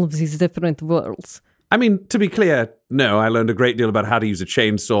and all of these different worlds. I mean, to be clear, no, I learned a great deal about how to use a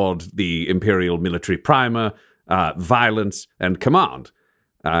chainsword, the Imperial military primer, violence, and command.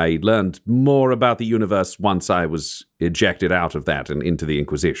 I learned more about the universe once I was ejected out of that and into the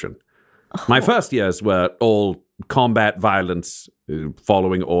Inquisition. My first years were all combat violence,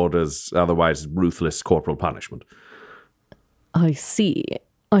 following orders, otherwise ruthless corporal punishment. I see.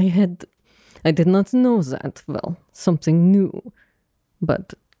 I did not know that. Well, something new.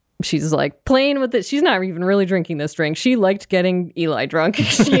 But she's like playing with it. She's not even really drinking this drink. She liked getting Eli drunk.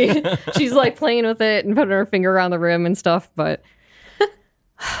 She's like playing with it and putting her finger around the rim and stuff. But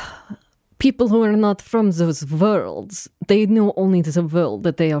people who are not from those worlds, they know only the world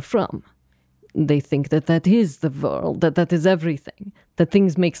that they are from. They think that that is the world, that is everything, that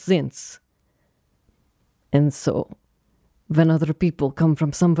things make sense. And so when other people come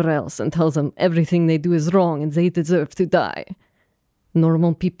from somewhere else and tell them everything they do is wrong and they deserve to die.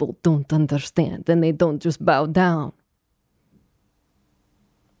 Normal people don't understand, and they don't just bow down.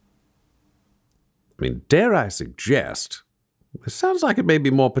 I mean, dare I suggest, it sounds like it may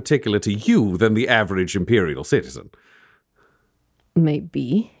be more particular to you than the average Imperial citizen.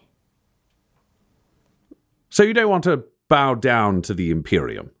 Maybe. So you don't want to bow down to the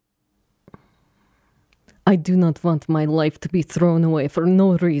Imperium? I do not want my life to be thrown away for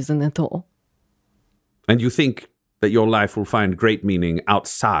no reason at all. And you think that your life will find great meaning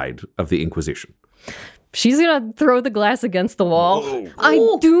outside of the Inquisition? She's gonna throw the glass against the wall.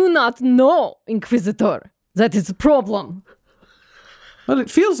 I do not know, Inquisitor. That is a problem. Well, it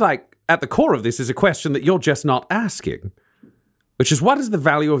feels like at the core of this is a question that you're just not asking, which is what is the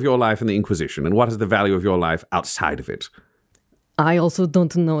value of your life in the Inquisition and what is the value of your life outside of it? I also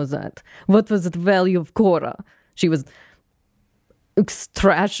don't know that. What was the value of Cora? She was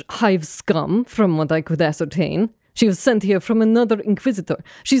trash hive scum, from what I could ascertain. She was sent here from another Inquisitor.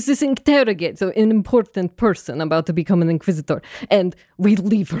 She's this interrogator, an important person about to become an Inquisitor, and we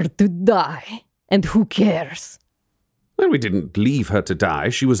leave her to die. And who cares? Well, we didn't leave her to die.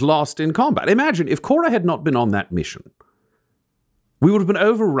 She was lost in combat. Imagine if Cora had not been on that mission. We would have been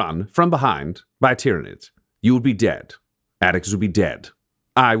overrun from behind by Tyranids. You would be dead. Atticus would be dead.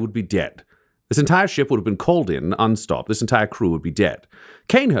 I would be dead. This entire ship would have been called in unstopped. This entire crew would be dead.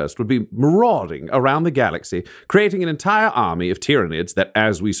 Canehurst would be marauding around the galaxy, creating an entire army of Tyranids that,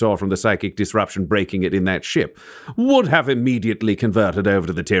 as we saw from the psychic disruption breaking it in that ship, would have immediately converted over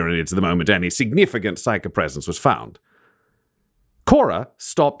to the Tyranids the moment any significant psychic presence was found. Cora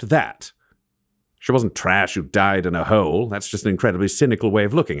stopped that. She wasn't trash who died in a hole. That's just an incredibly cynical way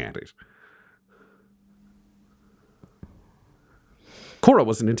of looking at it. Cora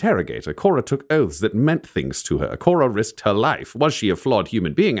was an interrogator. Cora took oaths that meant things to her. Cora risked her life. Was she a flawed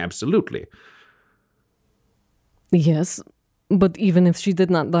human being? Absolutely. Yes, but even if she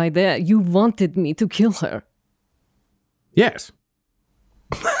did not die there, you wanted me to kill her. Yes.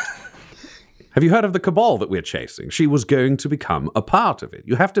 Have you heard of the Cabal that we're chasing? She was going to become a part of it.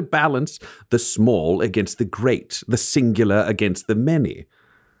 You have to balance the small against the great, the singular against the many.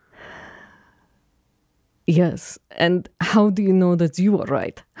 Yes, and how do you know that you are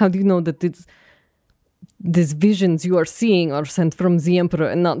right? How do you know that these visions you are seeing are sent from the Emperor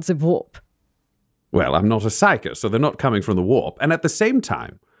and not the Warp? Well, I'm not a psyker, so they're not coming from the Warp. And at the same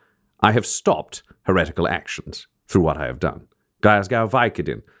time, I have stopped heretical actions through what I have done. Gaiusgau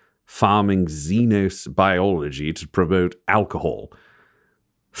Vicodin, farming Xenos biology to promote alcohol.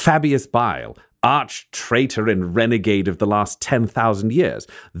 Fabius Bile, arch-traitor and renegade of the last 10,000 years.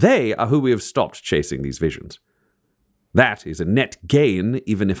 They are who we have stopped chasing these visions. That is a net gain,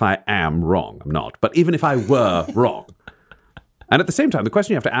 even if I am wrong. I'm not, but even if I were wrong. And at the same time, the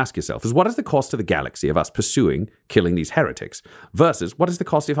question you have to ask yourself is, what is the cost to the galaxy of us pursuing, killing these heretics, versus what is the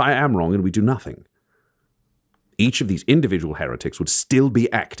cost if I am wrong and we do nothing? Each of these individual heretics would still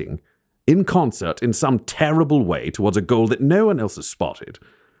be acting in concert in some terrible way towards a goal that no one else has spotted.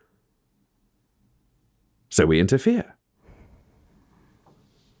 So we interfere.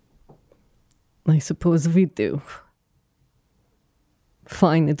 I suppose we do.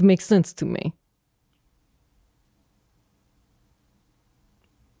 Fine, it makes sense to me.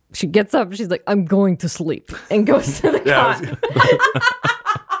 She gets up, she's like, I'm going to sleep, and goes to the cot.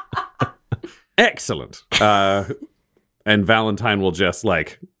 Excellent. And Valentine will just,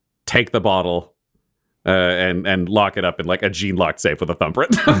 take the bottle and lock it up in, a gene-locked safe with a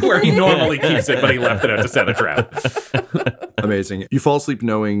thumbprint, where he normally keeps it, but he left it out to set a trap. Amazing. You fall asleep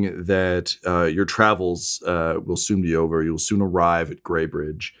knowing that your travels will soon be over. You'll soon arrive at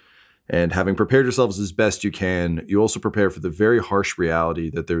Greybridge. And having prepared yourselves as best you can, you also prepare for the very harsh reality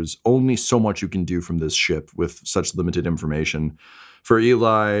that there's only so much you can do from this ship with such limited information. For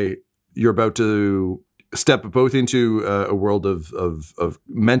Eli, you're about to step both into a world of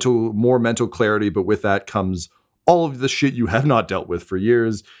more mental clarity, but with that comes all of the shit you have not dealt with for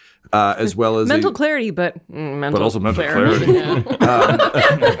years, as well as mental clarity, but also mental clarity.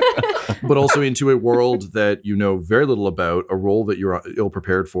 But also into a world that you know very little about, a role that you're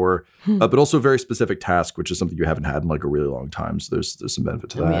ill-prepared for, but also a very specific task, which is something you haven't had in a really long time. So there's some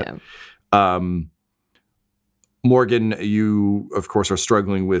benefit to that. Yeah. Morgan, you, of course, are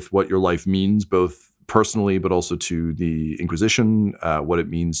struggling with what your life means, both personally, but also to the Inquisition, what it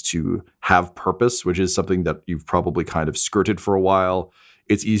means to have purpose, which is something that you've probably kind of skirted for a while.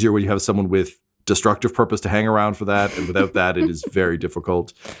 It's easier when you have someone with destructive purpose to hang around for that, and without that, it is very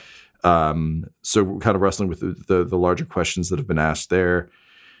difficult. So we're kind of wrestling with the larger questions that have been asked there.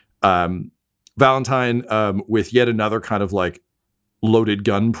 Valentine, with yet another kind of like loaded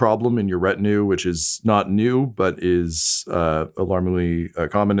gun problem in your retinue, which is not new, but is alarmingly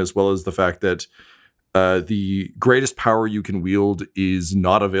common, as well as the fact that the greatest power you can wield is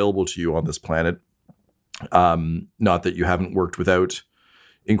not available to you on this planet. Not that you haven't worked without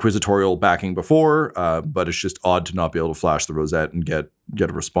inquisitorial backing before, but it's just odd to not be able to flash the rosette and get a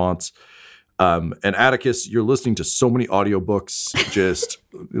response. And Atticus, you're listening to so many audiobooks, just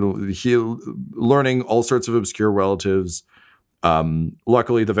learning all sorts of obscure relatives.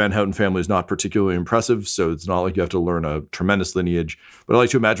 Luckily, the Van Houten family is not particularly impressive, so it's not like you have to learn a tremendous lineage. But I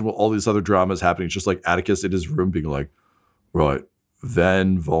like to imagine all these other dramas happening, just like Atticus in his room being like, right,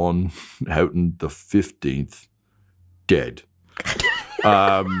 Van Von Houten the 15th, dead.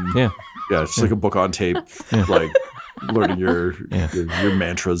 Yeah, it's just like a book on tape, like learning your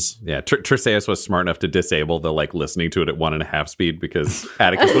mantras. Yeah, Triceus was smart enough to disable the like listening to it at 1.5 speed because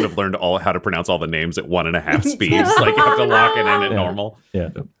Atticus would have learned how to pronounce all the names at 1.5 speeds. Like you have to lock it in at normal. Yeah.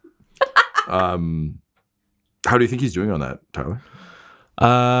 How do you think he's doing on that, Tyler?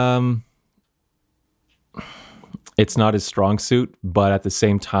 It's not his strong suit, but at the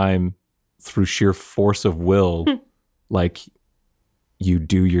same time, through sheer force of will, like you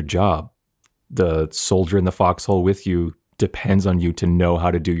do your job. The soldier in the foxhole with you depends on you to know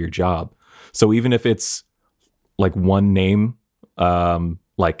how to do your job. So even if it's like one name,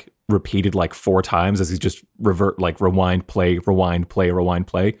 like repeated like 4 times as he's just rewind, play,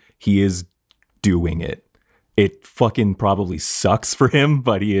 he is doing it. It fucking probably sucks for him,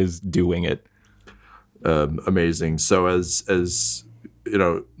 but he is doing it. Amazing. So as you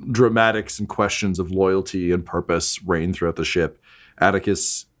know, dramatics and questions of loyalty and purpose reign throughout the ship,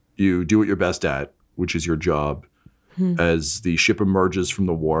 Atticus, you do what you're best at, which is your job, as the ship emerges from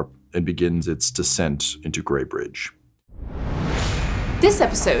the warp and begins its descent into Greybridge. This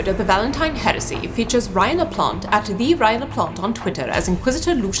episode of the Valentine Heresy features Ryan LaPlante at the Ryan LaPlante on Twitter as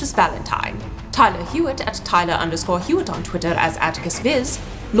Inquisitor Lucius Valentine, Tyler Hewitt at Tyler_Hewitt on Twitter as Atticus Viz,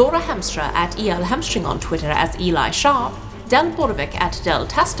 Laura Hamstra at EL Hamstring on Twitter as Eli Sharp, Del Borovic at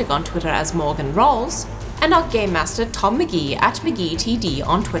Deltastic on Twitter as Morgan Rawls, and our Game Master Tom McGee at McGeeTD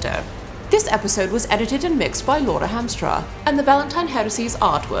on Twitter. This episode was edited and mixed by Laura Hamstra, and the Valentine Heresy's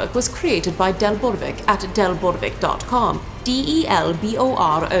artwork was created by Del Borovic at delborovic.com,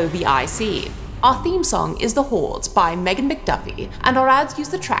 DELBOROVIC. Our theme song is The Hordes by Megan McDuffie, and our ads use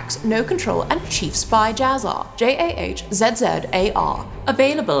the tracks No Control and Chiefs by Jazzar, JAHZZAR,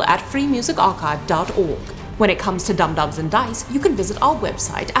 available at freemusicarchive.org. When it comes to Dum-Dums and Dice, you can visit our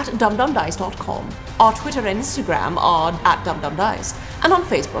website at dumdumdice.com. Our Twitter and Instagram are at dumdumdice, and on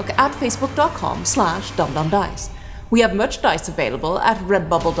Facebook at facebook.com/dumdumdice. We have merchandise available at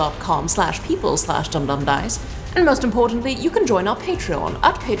redbubble.com/people/dumdumdice, and most importantly, you can join our Patreon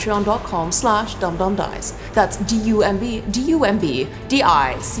at patreon.com/dumdumdice. That's DUMBDICE.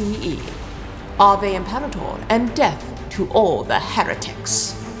 Ave Imperator, and death to all the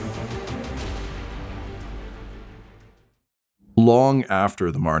heretics. Long after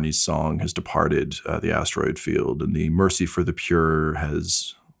the Marnie's song has departed the asteroid field and the mercy for the pure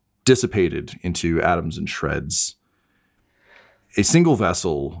has dissipated into atoms and shreds, a single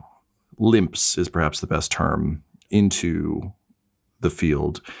vessel limps is perhaps the best term into the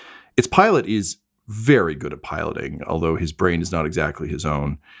field. Its pilot is very good at piloting, although his brain is not exactly his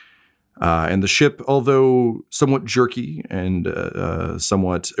own. And the ship, although somewhat jerky and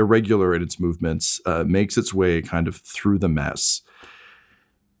somewhat irregular in its movements, makes its way kind of through the mess.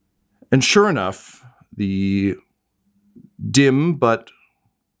 And sure enough, the dim but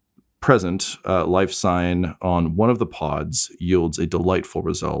present life sign on one of the pods yields a delightful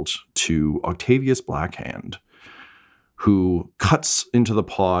result to Octavius Blackhand, who cuts into the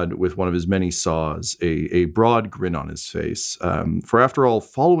pod with one of his many saws, a broad grin on his face. For after all,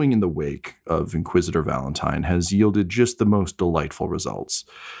 following in the wake of Inquisitor Valentine has yielded just the most delightful results.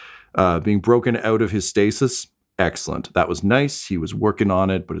 Being broken out of his stasis, excellent. That was nice. He was working on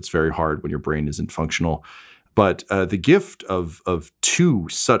it, but it's very hard when your brain isn't functional. But the gift of 2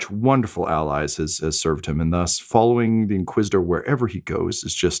 such wonderful allies has served him, and thus following the Inquisitor wherever he goes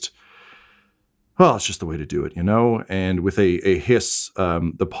is just... well, it's just the way to do it, you know? And with a hiss,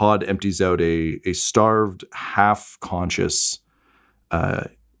 the pod empties out a starved, half-conscious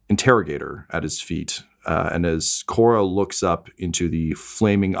interrogator at his feet. And as Cora looks up into the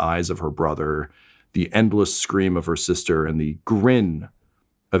flaming eyes of her brother, the endless scream of her sister, and the grin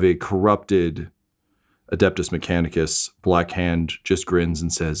of a corrupted Adeptus Mechanicus, Blackhand just grins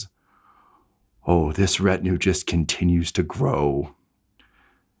and says, "Oh, this retinue just continues to grow."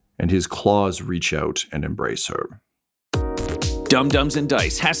 And his claws reach out and embrace her. Dum-Dums and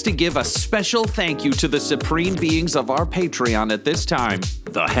Dice has to give a special thank you to the supreme beings of our Patreon at this time.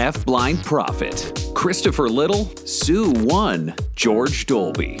 The Half-Blind Prophet, Christopher Little, Sue One, George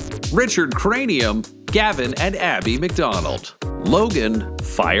Dolby, Richard Cranium, Gavin and Abby McDonald, Logan,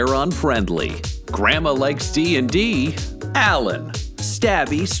 Fire Unfriendly, Grandma Likes D&D, Alan,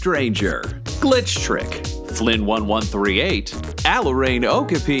 Stabby Stranger, Glitch Trick, Flynn1138, Alarain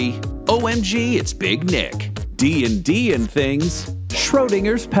Okapi, OMG It's Big Nick, D&D and Things,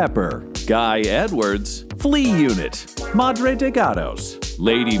 Schrodinger's Pepper, Guy Edwards, Flea Unit, Madre de Gatos,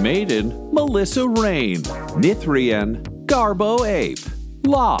 Lady Maiden, Melissa Rain, Nithrian, Garbo Ape,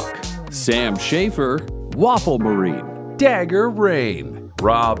 Locke, Sam Schaefer, Waffle Marine, Dagger Rain,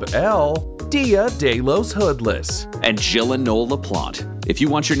 Rob L., Dia De Los Hoodless, and Jill and Noel LaPlante. If you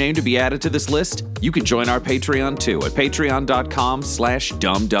want your name to be added to this list, you can join our Patreon too at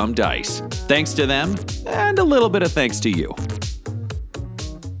patreon.com/dumdumdice. Thanks to them, and a little bit of thanks to you.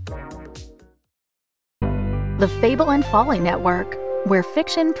 The Fable and Folly Network, where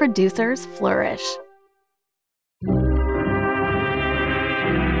fiction producers flourish.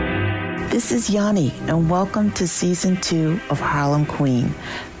 This is Yanni, and welcome to Season 2 of Harlem Queen.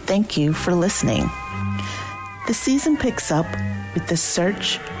 Thank you for listening. The season picks up with the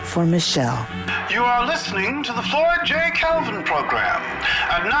search for Michelle. You are listening to the Floyd J. Calvin program.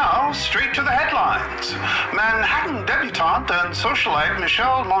 And now, straight to the headlines. Manhattan debutante and socialite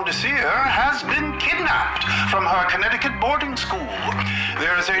Michelle Mondesir has been kidnapped from her Connecticut boarding school.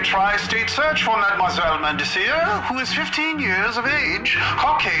 There is a tri-state search for Mademoiselle Mondesir, who is 15 years of age,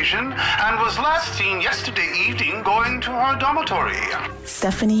 Caucasian, and was last seen yesterday evening going to her dormitory.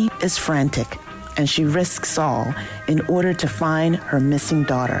 Stephanie is frantic, and she risks all in order to find her missing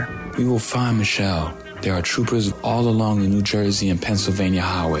daughter. We will find Michelle. There are troopers all along the New Jersey and Pennsylvania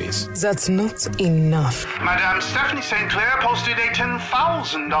highways. That's not enough. Madame Stephanie St. Clair posted a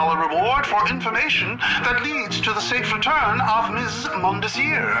 $10,000 reward for information that leads to the safe return of Ms.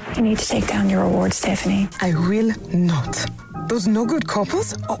 Mondesir. You need to take down your reward, Stephanie. I will not. Those no-good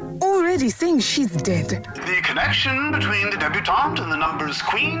coppers are already saying she's dead. The connection between the debutante and the numbers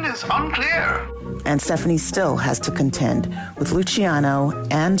queen is unclear. And Stephanie still has to contend with Luciano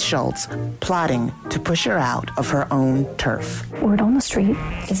and Schultz plotting to push her out of her own turf. Word on the street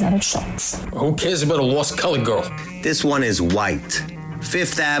is that it's Schultz. Who cares about a lost colored girl? This one is white.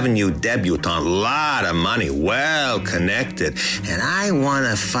 Fifth Avenue debutante, lot of money, well connected. And I want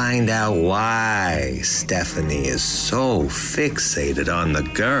to find out why Stephanie is so fixated on the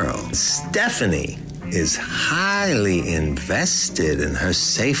girl. Stephanie is highly invested in her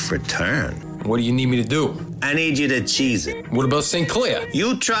safe return. What do you need me to do? I need you to cheese it. What about St. Clair?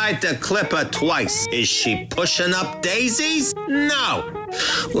 You tried to clip her twice. Is she pushing up daisies? No.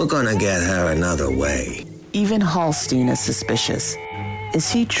 We're gonna get her another way. Even Hallstein is suspicious. Is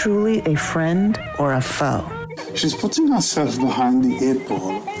he truly a friend or a foe? She's putting herself behind the 8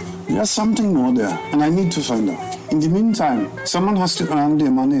 ball. There's something more there, and I need to find out. In the meantime, someone has to earn the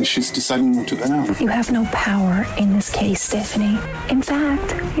money she's deciding not to earn. You have no power in this case, Stephanie. In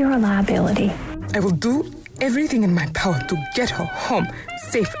fact, you're a liability. I will do everything in my power to get her home,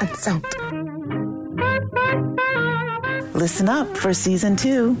 safe and sound. Listen up for Season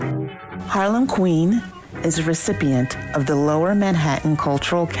 2. Harlem Queen is a recipient of the Lower Manhattan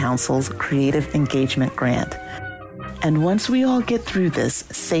Cultural Council's Creative Engagement Grant. And once we all get through this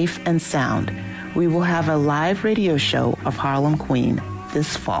safe and sound, we will have a live radio show of Harlem Queen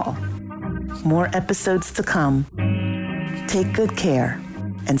this fall. More episodes to come. Take good care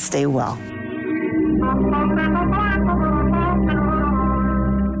and stay well.